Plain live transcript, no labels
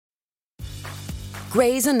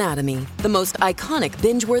Grey's Anatomy, the most iconic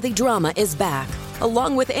binge-worthy drama, is back,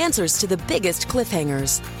 along with answers to the biggest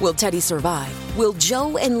cliffhangers. Will Teddy survive? Will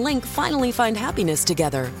Joe and Link finally find happiness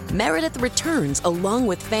together? Meredith returns along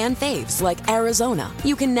with fan faves like Arizona.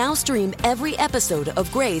 You can now stream every episode of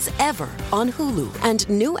Grey's ever on Hulu, and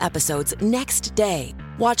new episodes next day.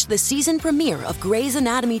 Watch the season premiere of Grey's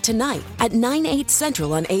Anatomy tonight at 9/8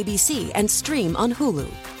 Central on ABC and stream on Hulu.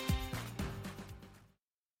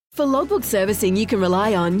 For logbook servicing you can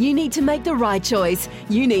rely on, you need to make the right choice.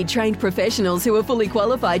 You need trained professionals who are fully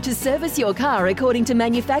qualified to service your car according to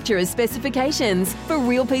manufacturer's specifications. For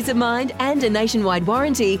real peace of mind and a nationwide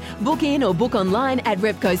warranty, book in or book online at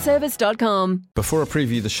repcoservice.com. Before I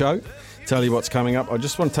preview the show, tell you what's coming up, I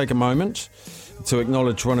just want to take a moment to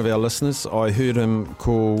acknowledge one of our listeners. I heard him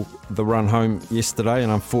call the run home yesterday,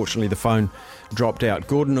 and unfortunately the phone dropped out.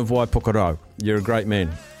 Gordon of Waipukurau, you're a great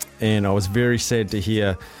man. And I was very sad to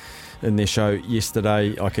hear in their show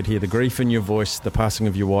yesterday, I could hear the grief in your voice, the passing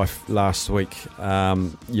of your wife last week.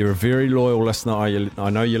 You're a very loyal listener. I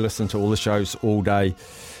know you listen to all the shows all day.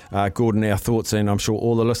 Gordon, our thoughts, and I'm sure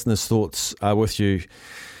all the listeners' thoughts are with you.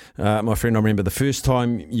 My friend, I remember the first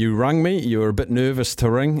time you rang me, you were a bit nervous to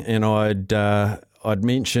ring, and I'd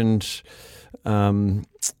mentioned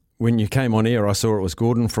when you came on air, I saw it was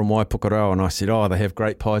Gordon from Waipukurau, and I said, they have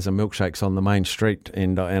great pies and milkshakes on the main street.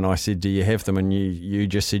 And I said, do you have them? And you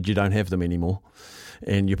just said you don't have them anymore.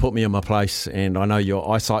 And you put me in my place, and I know your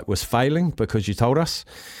eyesight was failing because you told us,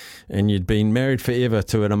 and you'd been married forever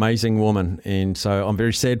to an amazing woman. And so I'm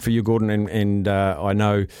very sad for you, Gordon, and I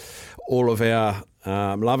know all of our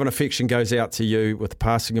love and affection goes out to you with the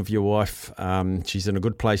passing of your wife. She's in a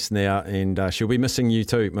good place now, and she'll be missing you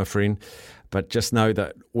too, my friend. But just know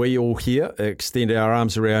that we all here extend our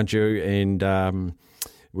arms around you, and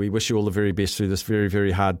we wish you all the very best through this very,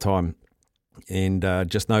 very hard time. And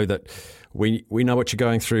just know that we know what you're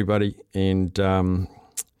going through, buddy, and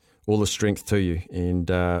all the strength to you.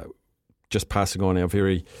 And just passing on our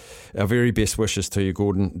very best wishes to you,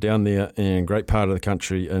 Gordon, down there in a great part of the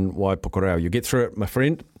country in Waipukurau. You get through it, my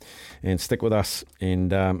friend, and stick with us.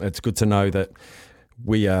 And it's good to know that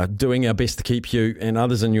we are doing our best to keep you and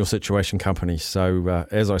others in your situation company. So,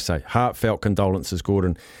 as I say, heartfelt condolences,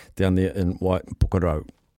 Gordon, down there in Waipukurau.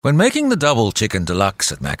 When making the double chicken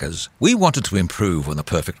deluxe at Macca's, we wanted to improve on the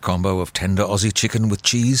perfect combo of tender Aussie chicken with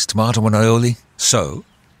cheese, tomato and aioli. So,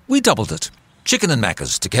 we doubled it. Chicken and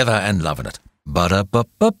Macca's, together and loving it.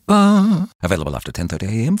 Ba-da-ba-ba-ba. Available after 10:30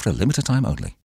 a.m. for a limited time only.